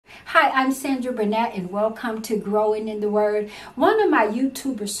Hi, I'm Sandra Burnett and welcome to Growing in the Word. One of my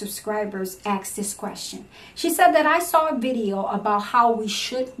YouTuber subscribers asked this question. She said that I saw a video about how we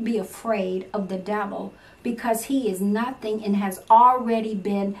shouldn't be afraid of the devil because he is nothing and has already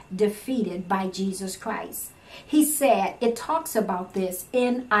been defeated by Jesus Christ. He said it talks about this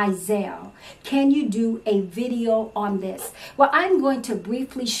in Isaiah. Can you do a video on this? Well, I'm going to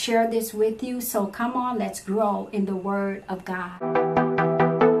briefly share this with you. So come on, let's grow in the Word of God.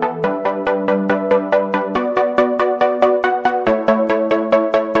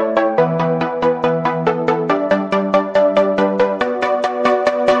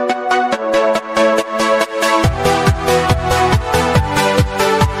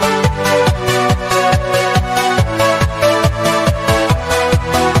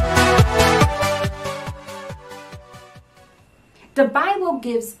 The Bible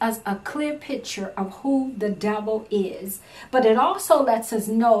gives us a clear picture of who the devil is, but it also lets us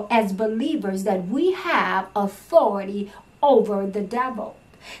know as believers that we have authority over the devil.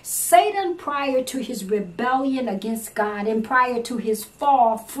 Satan, prior to his rebellion against God and prior to his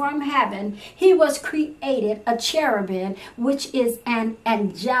fall from heaven, he was created a cherubim, which is an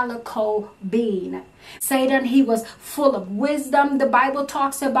angelical being. Satan, he was full of wisdom. The Bible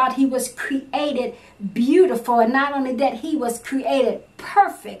talks about he was created beautiful, and not only that, he was created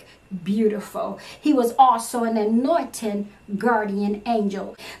perfect, beautiful. He was also an anointed guardian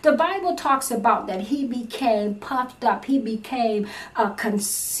angel. The Bible talks about that he became puffed up. He became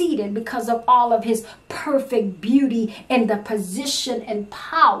conceited because of all of his perfect beauty and the position and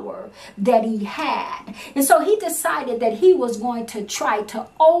power that he had. And so he decided that he was going to try to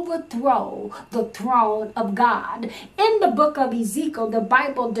overthrow the throne of God. In the book of Ezekiel, the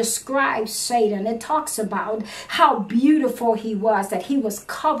Bible describes Satan. It talks about how beautiful he was, that he was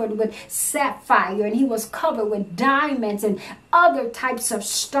covered with sapphire and he was covered with diamonds and other types of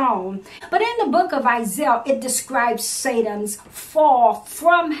stone. But in the book of Isaiah, it describes Satan's fall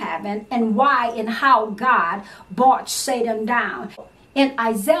from heaven and why and how God brought Satan down. In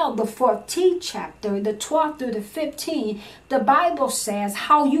Isaiah, the 14th chapter, the 12th through the 15th, the Bible says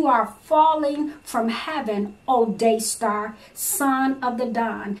how you are falling from heaven, O day star, son of the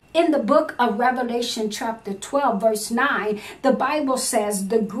dawn. In the book of Revelation, chapter 12, verse 9, the Bible says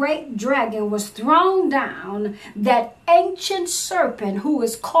the great dragon was thrown down, that ancient serpent who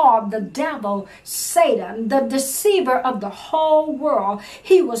is called the devil, Satan, the deceiver of the whole world.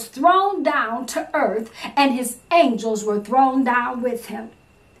 He was thrown down to earth, and his angels were thrown down with him.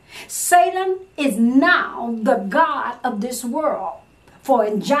 Satan is now the god of this world. For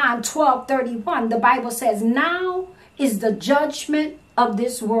in John 12:31, the Bible says, now is the judgment of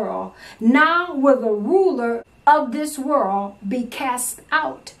this world. Now will the ruler of this world be cast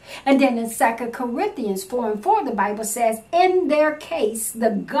out. And then in 2 Corinthians 4:4, the Bible says, in their case, the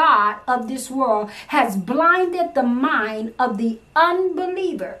God of this world has blinded the mind of the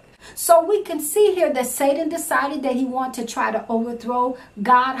unbeliever. So we can see here that Satan decided that he wanted to try to overthrow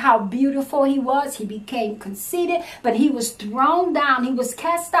God, how beautiful he was. He became conceited, but he was thrown down. He was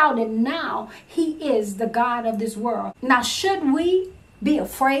cast out, and now he is the God of this world. Now, should we be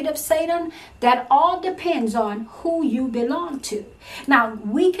afraid of Satan? That all depends on who you belong to. Now,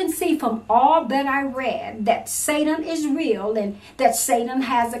 we can see from all that I read that Satan is real and that Satan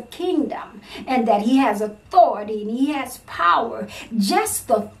has a kingdom and that he has authority and he has power. Just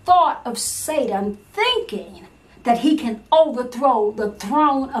the thought of Satan thinking that he can overthrow the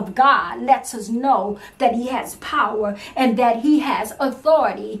throne of God lets us know that he has power and that he has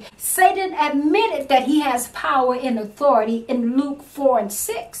authority. Satan admitted that he has power and authority in Luke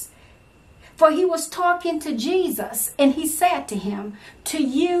 4:6. For he was talking to Jesus and he said to him, to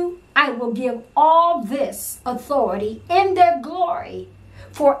you I will give all this authority in their glory,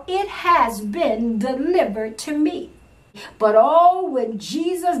 for it has been delivered to me. But oh, when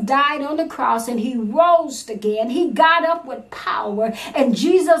Jesus died on the cross and he rose again, he got up with power, and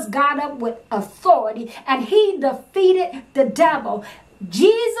Jesus got up with authority, and he defeated the devil.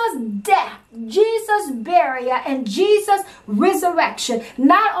 Jesus' death, Jesus' burial, and Jesus' resurrection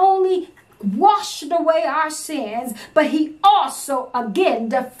not only washed away our sins, but he also again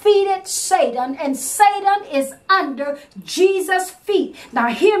defeated Satan, and Satan is under Jesus' feet. Now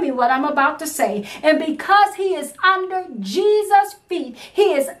hear me what I'm about to say. And because he is under Jesus' feet,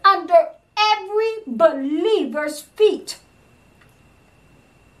 he is under every believer's feet.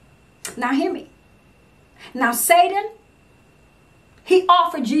 Now hear me. Now Satan, he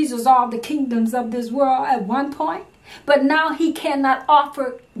offered Jesus all the kingdoms of this world at one point, but now he cannot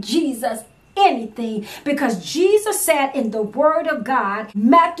offer Jesus anything, because Jesus said in the Word of God,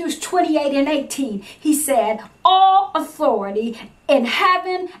 Matthew 28:18, he said, all authority in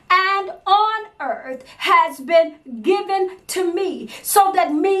heaven and on earth has been given to me. So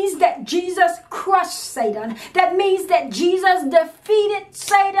that means that Jesus crushed Satan. That means that Jesus defeated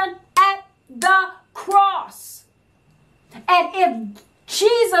Satan at the cross. And if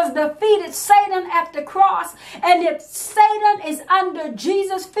Jesus defeated Satan at the cross, and if Satan is under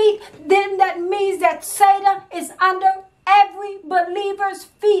Jesus' feet, then that means that Satan is under every believer's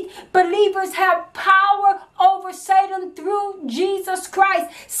feet. Believers have power over Satan through Jesus Christ.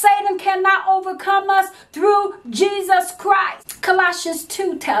 Satan cannot overcome us through Jesus Christ. Colossians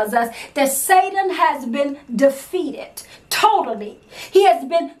 2 tells us that Satan has been defeated totally. He has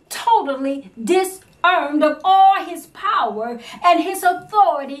been totally disarmed of all his power and his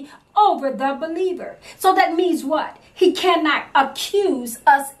authority over the believer. So that means what? He cannot accuse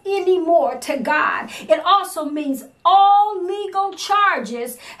us anymore to God. It also means all legal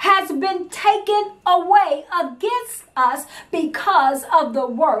charges has been taken away against us because of the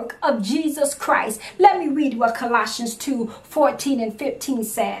work of Jesus Christ. Let me read what Colossians 2:14 and 15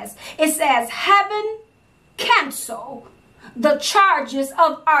 says. It says, having canceled the charges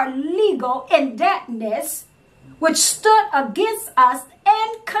of our legal indebtedness, which stood against us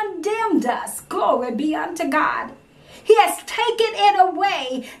and condemned us. Glory be unto God. He has taken it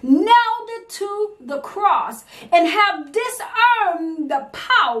away, nailed it to the cross, and have disarmed the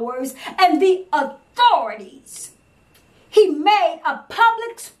powers and the authorities. He made a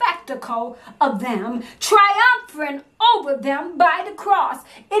public spectacle of them, triumphant over them by the cross.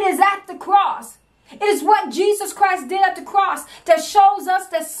 It is at the cross. It is what Jesus Christ did at the cross that shows us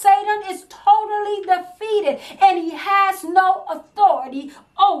that Satan is totally defeated and he has no authority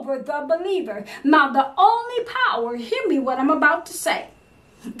over the believer. Now, the only power, hear me what I'm about to say,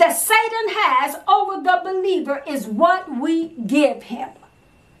 that Satan has over the believer is what we give him.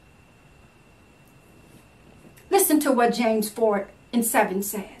 Listen to what James 4:7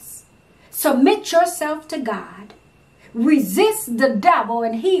 says. Submit yourself to God. Resist the devil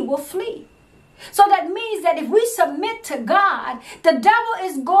and he will flee. So that means that if we submit to God, the devil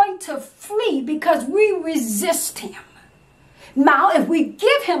is going to flee because we resist him. Now, if we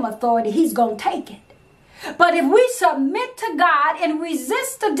give him authority, he's going to take it. But if we submit to God and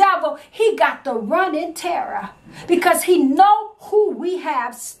resist the devil, he got to run in terror because he knows who we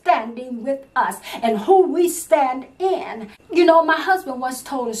have standing with us and who we stand in. You know, my husband once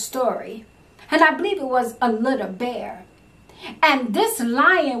told a story, and I believe it was a little bear. And this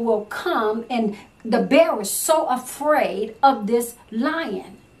lion will come, and the bear was so afraid of this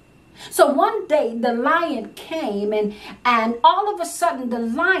lion. So one day the lion came, and all of a sudden the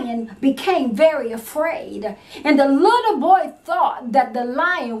lion became very afraid. And the little boy thought that the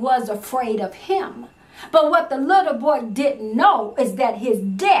lion was afraid of him. But what the little boy didn't know is that his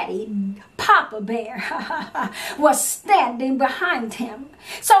daddy, Papa Bear, was standing behind him.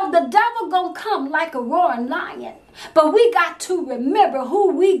 So the devil gonna come like a roaring lion. But we got to remember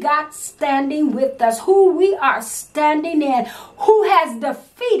who we got standing with us, who we are standing in, who has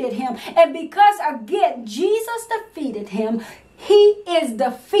defeated him. And because, again, Jesus defeated him, he is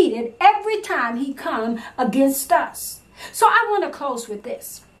defeated every time he comes against us. So I want to close with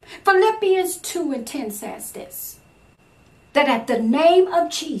this. Philippians 2:10 says this, that at the name of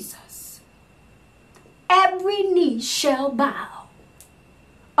Jesus, every knee shall bow,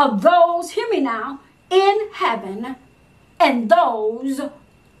 of those, hear me now, in heaven and those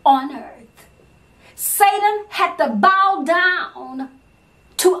on earth. Satan had to bow down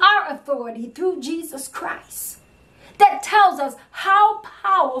to our authority through Jesus Christ. That tells us how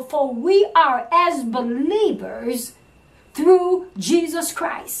powerful we are as believers through Jesus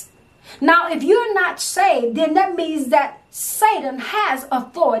Christ. Now, if you're not saved, then that means that Satan has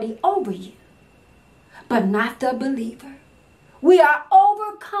authority over you, but not the believer. We are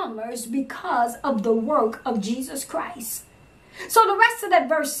overcomers because of the work of Jesus Christ. So the rest of that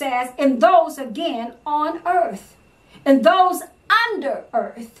verse says, and those again on earth, and those under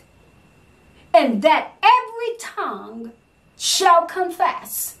earth, and that every tongue shall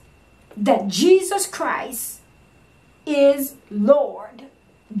confess that Jesus Christ is Lord.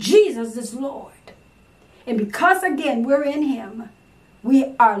 Jesus is Lord. And because, again, we're in him,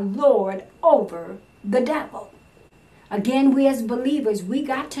 we are Lord over the devil. Again, we as believers, we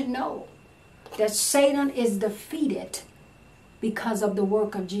got to know that Satan is defeated because of the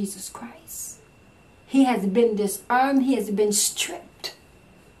work of Jesus Christ. He has been disarmed. He has been stripped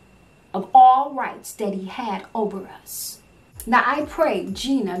of all rights that he had over us. Now, I pray,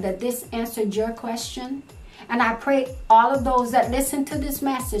 Gina, that this answered your question. And I pray all of those that listen to this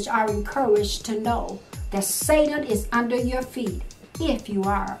message are encouraged to know that Satan is under your feet if you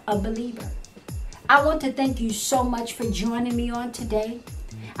are a believer. I want to thank you so much for joining me on today.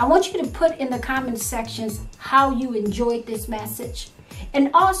 I want you to put in the comment sections how you enjoyed this message. And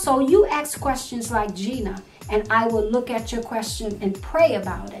also, you ask questions like Gina, and I will look at your question and pray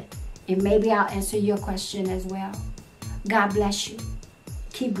about it. And maybe I'll answer your question as well. God bless you.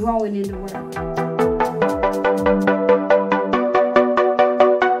 Keep growing in the Word.